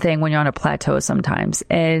the same thing when you're on a plateau sometimes.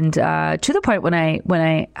 And to the point when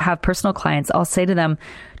I have personal clients, I'll say to them,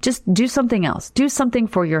 just do something else. Do something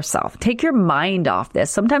for yourself. Take your mind off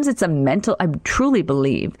this. Sometimes it's I truly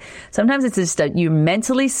believe, sometimes it's just that you're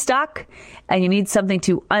mentally stuck and you need something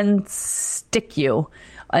to unstick you.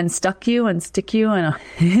 And so doing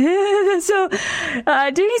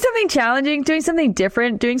something challenging, doing something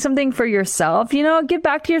different, doing something for yourself, give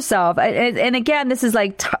back to yourself. And again, this is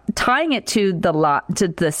like tying it to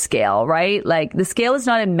the scale, right? Like the scale is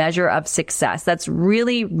not a measure of success. That's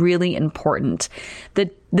really, really important.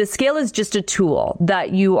 The scale is just a tool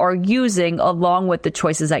that you are using along with the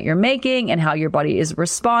choices that you're making and how your body is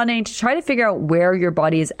responding to try to figure out where your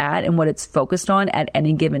body is at and what it's focused on at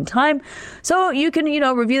any given time. So you can,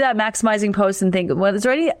 review that maximizing post and think, well, is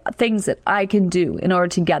there any things that I can do in order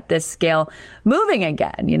to get this scale moving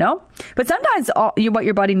again, But sometimes what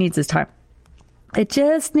your body needs is time. It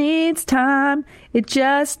just needs time. It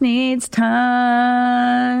just needs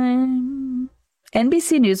time.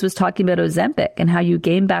 NBC News was talking about Ozempic and how you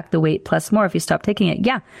gain back the weight plus more if you stop taking it.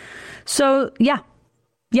 Yeah. So, yeah.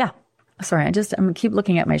 Sorry, I'm keep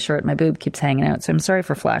looking at my shirt. My boob keeps hanging out. So I'm sorry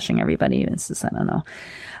for flashing everybody. It's just, I don't know.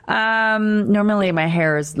 Normally my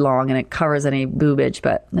hair is long and it covers any boobage,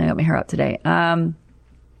 but I got my hair up today. What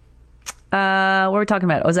were we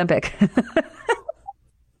talking about? Ozempic.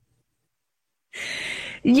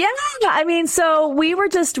 Yeah. So we were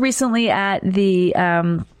just recently at the,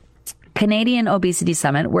 Canadian Obesity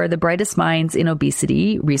Summit, where the brightest minds in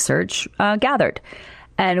obesity research gathered.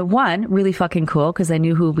 And one, really fucking cool, because I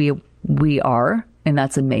knew who we are, and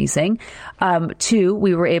that's amazing. Two,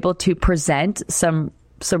 we were able to present some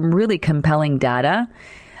really compelling data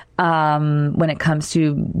when it comes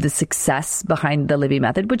to the success behind the Livy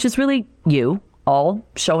method, which is really you all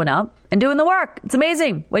showing up and doing the work. It's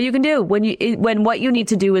amazing what you can do when what you need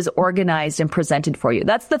to do is organized and presented for you.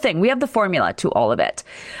 That's the thing. We have the formula to all of it.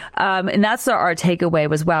 And that's our takeaway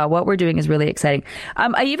was, wow, what we're doing is really exciting.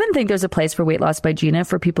 I even think there's a place for Weight Loss by Gina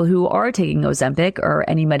for people who are taking Ozempic or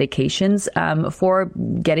any medications, for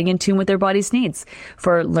getting in tune with their body's needs,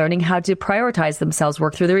 for learning how to prioritize themselves,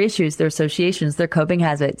 work through their issues, their associations, their coping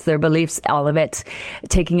habits, their beliefs, all of it.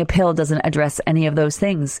 Taking a pill doesn't address any of those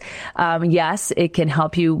things. Yes, it can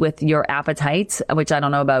help you with your appetite, which I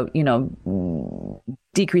don't know about,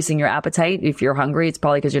 decreasing your appetite. If you're hungry, it's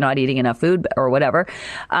probably because you're not eating enough food or whatever.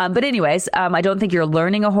 But anyways, I don't think you're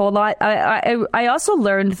learning a whole lot. I also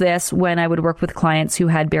learned this when I would work with clients who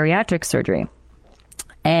had bariatric surgery.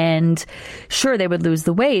 And sure, they would lose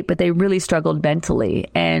the weight, but they really struggled mentally.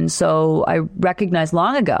 And so I recognized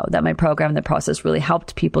long ago that my program, the process, really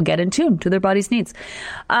helped people get in tune to their body's needs.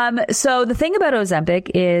 So the thing about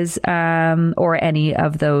Ozempic is, or any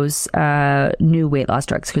of those new weight loss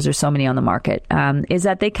drugs, because there's so many on the market, is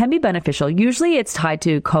that they can be beneficial. Usually it's tied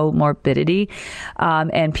to comorbidity,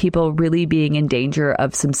 and people really being in danger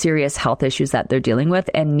of some serious health issues that they're dealing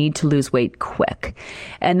with and need to lose weight quick.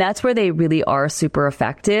 And that's where they really are super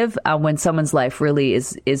effective. When someone's life really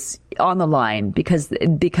is on the line because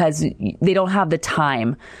they don't have the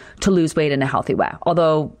time to lose weight in a healthy way.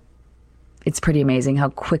 Although it's pretty amazing how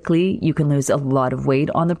quickly you can lose a lot of weight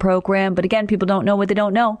on the program. But again, people don't know what they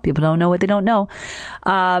don't know. People don't know what they don't know.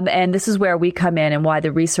 And this is where we come in and why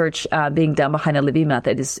the research being done behind the Livy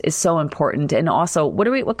method is so important. And also,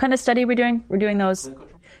 what kind of study are we doing? We're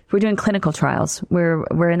doing clinical trials.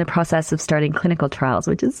 We're in the process of starting clinical trials,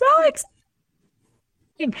 which is so exciting.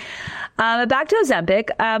 Back to Ozempic.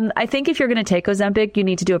 I think if you're going to take Ozempic, you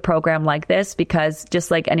need to do a program like this because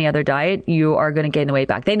just like any other diet, you are going to gain the weight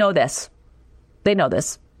back. They know this.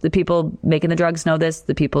 The people making the drugs know this.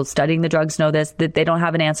 The people studying the drugs know this. That they don't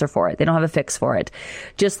have an answer for it. They don't have a fix for it.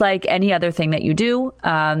 Just like any other thing that you do,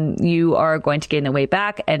 you are going to gain the weight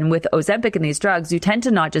back. And with Ozempic and these drugs, you tend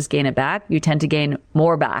to not just gain it back. You tend to gain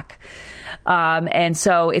more back. And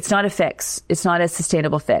so it's not a fix. It's not a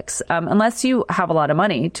sustainable fix. Unless you have a lot of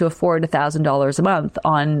money to afford $1,000 a month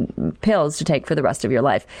on pills to take for the rest of your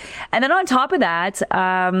life. And then on top of that,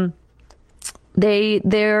 they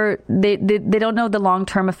don't know the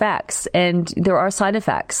long-term effects, and there are side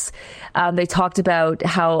effects. They talked about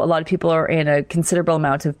how a lot of people are in a considerable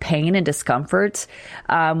amount of pain and discomfort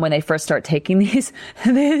when they first start taking these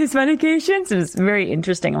medications. It's very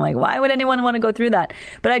interesting. I'm like, why would anyone want to go through that?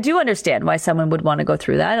 But I do understand why someone would want to go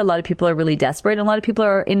through that. A lot of people are really desperate, and a lot of people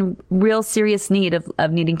are in real serious need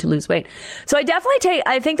of needing to lose weight. So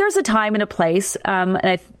I think there's a time and a place, and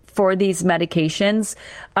I for these medications,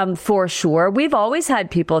 for sure. We've always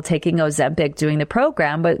had people taking Ozempic doing the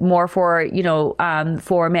program, but more for,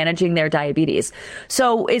 for managing their diabetes.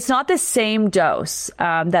 So it's not the same dose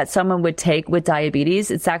that someone would take with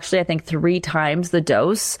diabetes. It's actually, I think, 3 times the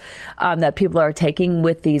dose that people are taking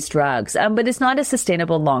with these drugs. But it's not a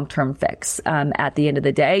sustainable long-term fix. At the end of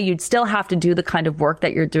the day, you'd still have to do the kind of work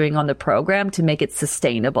that you're doing on the program to make it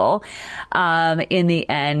sustainable in the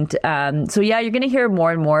end. So yeah, you're going to hear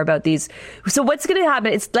more and more about these. So what's going to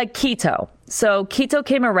happen? It's like keto. So keto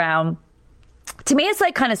came around. To me, it's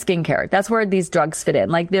like kind of skincare. That's where these drugs fit in.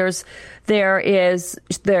 Like there's like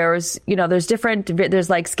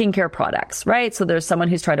skincare products, right? So there's someone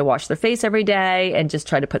who's trying to wash their face every day and just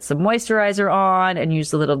try to put some moisturizer on and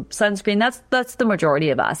use a little sunscreen. That's the majority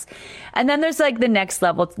of us. And then there's like the next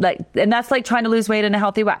level, and that's like trying to lose weight in a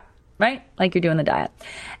healthy way. Right? Like you're doing the diet.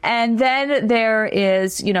 And then there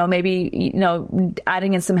is, maybe,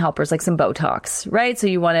 adding in some helpers, like some Botox, right? So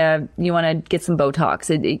you want to get some Botox.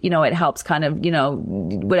 It helps kind of,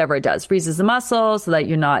 whatever it does, freezes the muscles so that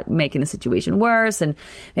you're not making the situation worse. And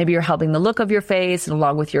maybe you're helping the look of your face, and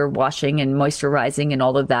along with your washing and moisturizing and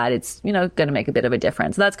all of that, it's, going to make a bit of a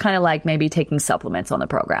difference. So that's kind of like maybe taking supplements on the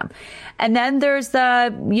program. And then there's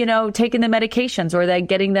the, taking the medications or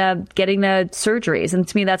getting the surgeries. And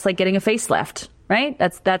to me, that's like getting a facelift, right?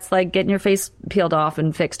 That's like getting your face peeled off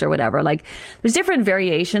and fixed or whatever. Like there's different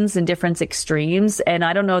variations and different extremes. And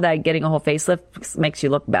I don't know that getting a whole facelift makes you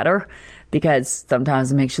look better, because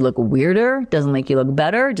sometimes it makes you look weirder. Doesn't make you look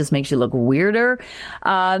better. It just makes you look weirder.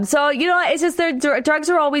 So, it's just drugs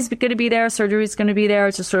are always going to be there. Surgery is going to be there.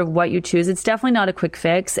 It's just sort of what you choose. It's definitely not a quick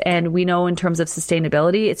fix. And we know in terms of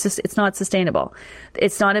sustainability, it's not sustainable.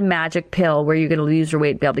 It's not a magic pill where you're going to lose your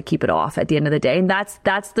weight and be able to keep it off at the end of the day. And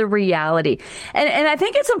that's the reality. And I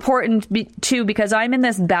think it's important too, because I'm in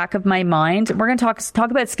this back of my mind. We're going to talk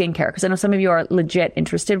about skincare, because I know some of you are legit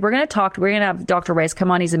interested. We're going to have Dr. Rice come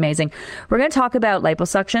on. He's amazing. We're going to talk about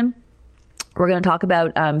liposuction. We're going to talk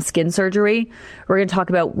about skin surgery. We're going to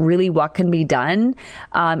talk about really what can be done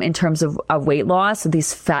in terms of weight loss,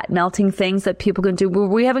 these fat melting things that people can do.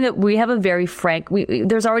 We have a very frank.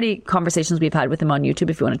 There's already conversations we've had with them on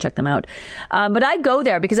YouTube if you want to check them out. But I go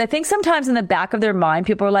there because I think sometimes in the back of their mind,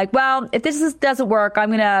 people are like, well, if doesn't work,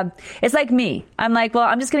 it's like me. I'm like, well,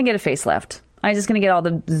 I'm just going to get a facelift. I'm just going to get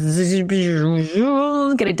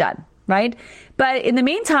get it done. Right? But in the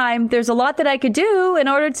meantime, there's a lot that I could do in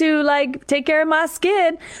order to take care of my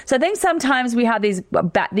skin. So I think sometimes we have these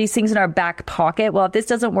things in our back pocket. Well, if this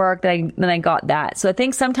doesn't work, then I got that. So I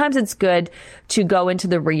think sometimes it's good to go into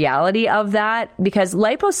the reality of that, because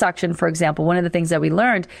liposuction, for example, one of the things that we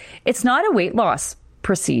learned, it's not a weight loss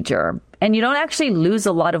procedure. And you don't actually lose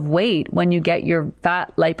a lot of weight when you get your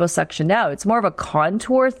fat liposuctioned out. It's more of a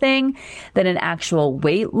contour thing than an actual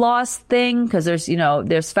weight loss thing, because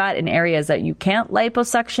there's fat in areas that you can't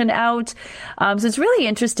liposuction out. So it's really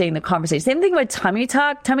interesting, the conversation. Same thing with tummy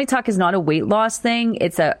tuck. Tummy tuck is not a weight loss thing.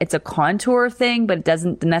 It's a contour thing, but it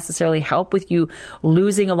doesn't necessarily help with you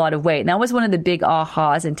losing a lot of weight. And that was one of the big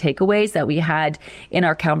ahas and takeaways that we had in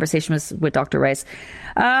our conversation with Dr. Rice.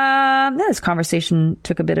 This conversation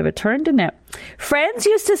took a bit of a turn, didn't it? Friends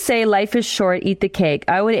used to say, life is short, eat the cake.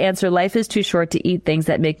 I would answer, life is too short to eat things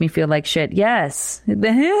that make me feel like shit. Yes.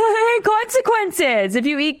 The consequences. If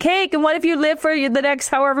you eat cake, and what if you live for the next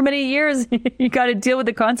however many years? You got to deal with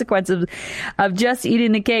the consequences of just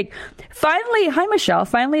eating the cake. Finally, hi, Michelle.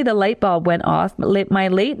 Finally, the light bulb went off. My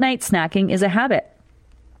late night snacking is a habit.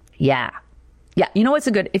 Yeah. You know what's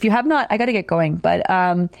if you have not, I got to get going,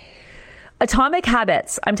 but, Atomic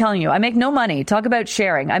Habits. I'm telling you, I make no money. Talk about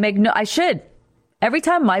sharing. I should. Every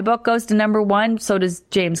time my book goes to number 1, so does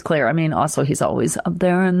James Clear. I mean, also he's always up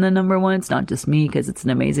there in the number 1. It's not just me, because it's an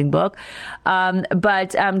amazing book.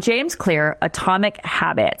 But James Clear, Atomic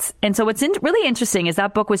Habits. And so what's really interesting is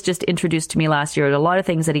that book was just introduced to me last year. A lot of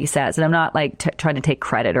things that he says, and I'm not trying to take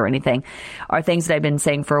credit or anything, are things that I've been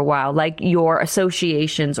saying for a while, like your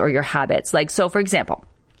associations or your habits. So for example,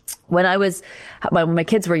 when my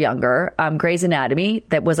kids were younger, Grey's Anatomy,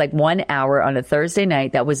 that was 1 hour on a Thursday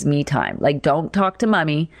night. That was me time. Don't talk to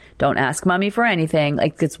mommy. Don't ask mommy for anything. I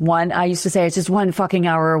used to say it's just 1 fucking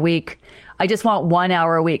hour a week. I just want 1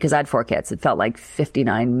 hour a week, because I had 4 kids. It felt like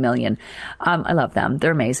 59 million. I love them.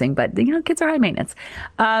 They're amazing, but kids are high maintenance.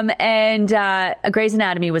 Grey's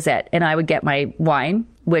Anatomy was it. And I would get my wine,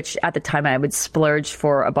 which at the time I would splurge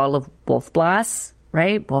for a bottle of Wolf Blass.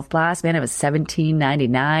 Right? Wolf Blass, man, it was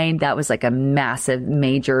 $17.99. That was a massive,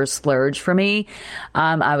 major splurge for me.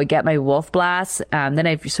 I would get my Wolf Blass. Then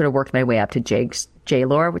I sort of worked my way up to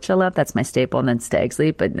J-Lore, which I love. That's my staple. And then Stag's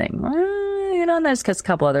Leap. But then, and there's a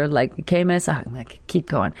couple other like Camus. I'm gonna keep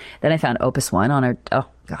going. Then I found Opus One on our. Oh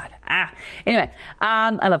God. Anyway,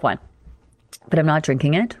 I love wine, but I'm not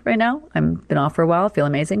drinking it right now. I've been off for a while. Feel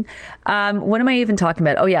amazing. What am I even talking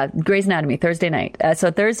about? Oh yeah, Grey's Anatomy, Thursday night. So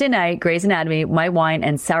Thursday night, Grey's Anatomy, my wine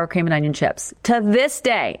and sour cream and onion chips. To this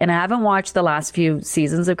day, and I haven't watched the last few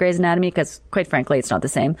seasons of Grey's Anatomy because, quite frankly, it's not the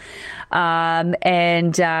same.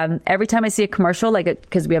 Every time I see a commercial, like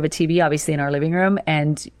because we have a TV obviously in our living room,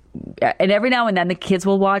 and every now and then the kids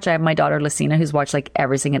will watch. I have my daughter Lucina who's watched like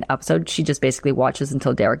every single episode. She just basically watches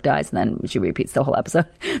until Derek dies and then she repeats the whole episode,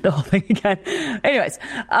 the whole thing again. Anyways,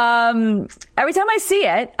 every time I see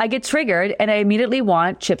it, I get triggered and I immediately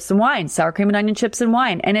want chips and wine, sour cream and onion chips and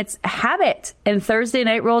wine. And it's habit. And Thursday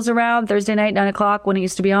night rolls around, Thursday night, 9:00 when it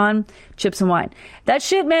used to be on, chips and wine. That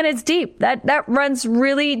shit, man, it's deep. That runs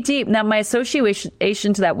really deep. Now, my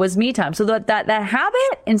association to that was me time. So that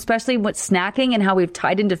habit, and especially with snacking and how we've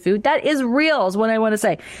tied into food, that is real is what I want to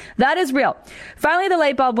say. That is real. Finally, the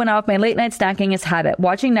light bulb went off. My late night snacking is habit.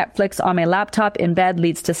 Watching Netflix on my laptop in bed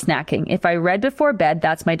leads to snacking. If I read before bed,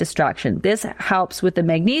 that's my distraction. This helps with the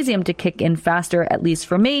magnesium to kick in faster, at least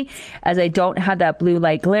for me, as I don't have that blue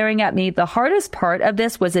light glaring at me. The hardest part of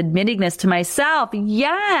this was admitting this to myself.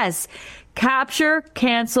 Yes. Capture,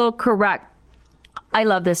 cancel, correct. I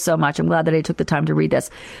love this so much. I'm glad that I took the time to read this.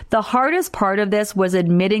 The hardest part of this was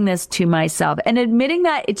admitting this to myself and admitting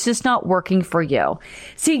that it's just not working for you.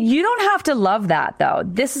 See, you don't have to love that though.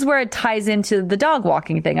 This is where it ties into the dog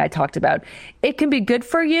walking thing I talked about. It can be good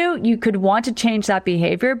for you. You could want to change that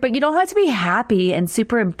behavior, but you don't have to be happy and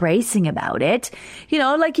super embracing about it. You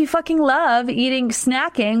know, like you fucking love eating,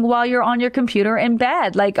 snacking while you're on your computer in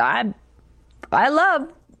bed. Like I love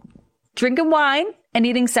drinking wine and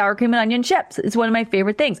eating sour cream and onion chips. It's one of my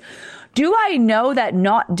favorite things. Do I know that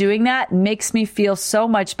not doing that makes me feel so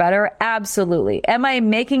much better? Absolutely. Am I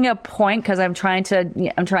making a point because I'm trying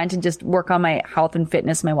to just work on my health and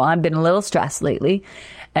fitness, I've been a little stressed lately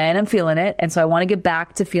and I'm feeling it. And so I want to get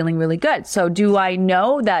back to feeling really good. So do I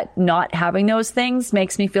know that not having those things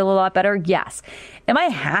makes me feel a lot better? Yes. Am I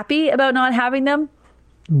happy about not having them?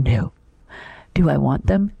 No. Do I want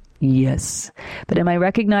them? Yes. But am I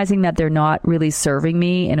recognizing that they're not really serving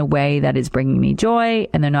me in a way that is bringing me joy,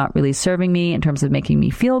 and they're not really serving me in terms of making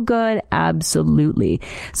me feel good? Absolutely.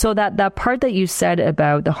 So that part that you said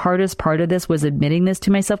about the hardest part of this was admitting this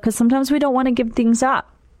to myself, because sometimes we don't want to give things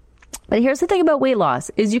up. But here's the thing about weight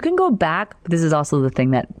loss is you can go back. This is also the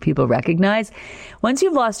thing that people recognize. Once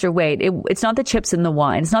you've lost your weight, it's not the chips and the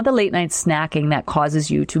wine. It's not the late night snacking that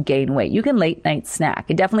causes you to gain weight. You can late night snack.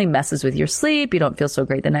 It definitely messes with your sleep. You don't feel so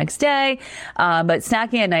great the next day. But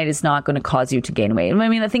snacking at night is not going to cause you to gain weight. I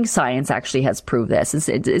mean, I think science actually has proved this.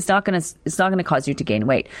 It's not going to cause you to gain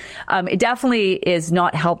weight. It definitely is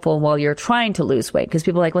not helpful while you're trying to lose weight, because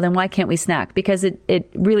people are like, well, then why can't we snack? Because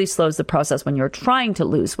it really slows the process when you're trying to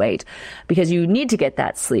lose weight, because you need to get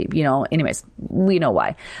that sleep, anyways, we know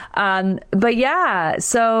why. But yeah,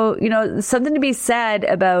 so, something to be said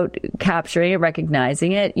about capturing it,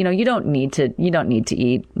 recognizing it. You don't need to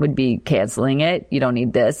eat would be canceling it. You don't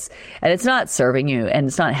need this, and it's not serving you and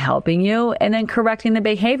it's not helping you. And then correcting the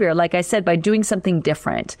behavior, like I said, by doing something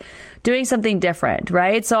different,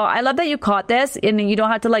 right? So I love that you caught this, and you don't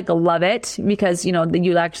have to love it, because,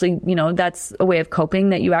 you actually, that's a way of coping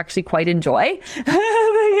that you actually quite enjoy,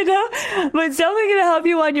 but it's definitely going to help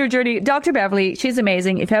you on your journey. Dr. Beverly, she's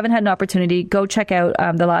amazing. If you haven't had an opportunity, go check out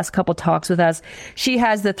the last couple talks with us. She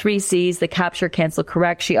has the 3 C's, the capture, cancel,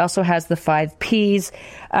 correct. She also has the 5 P's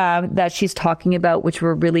that she's talking about, which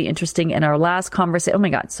were really interesting in our last conversation. Oh my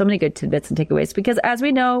God, so many good tidbits and takeaways, because as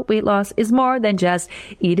we know, weight loss is more than just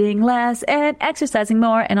eating less and exercising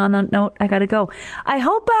more. And on that note, I gotta go. I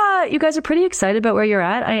hope you guys are pretty excited about where you're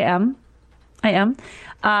at. I am.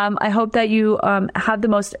 I hope that you have the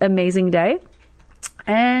most amazing day.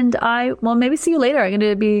 And I will maybe see you later. I'm going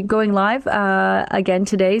to be going live again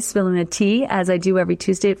today, spilling the tea, as I do every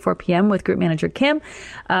Tuesday at 4 p.m. with Group Manager Kim.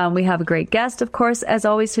 We have a great guest, of course, as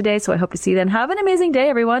always today. So I hope to see you then. Have an amazing day,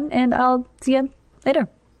 everyone. And I'll see you later.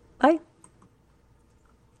 Bye.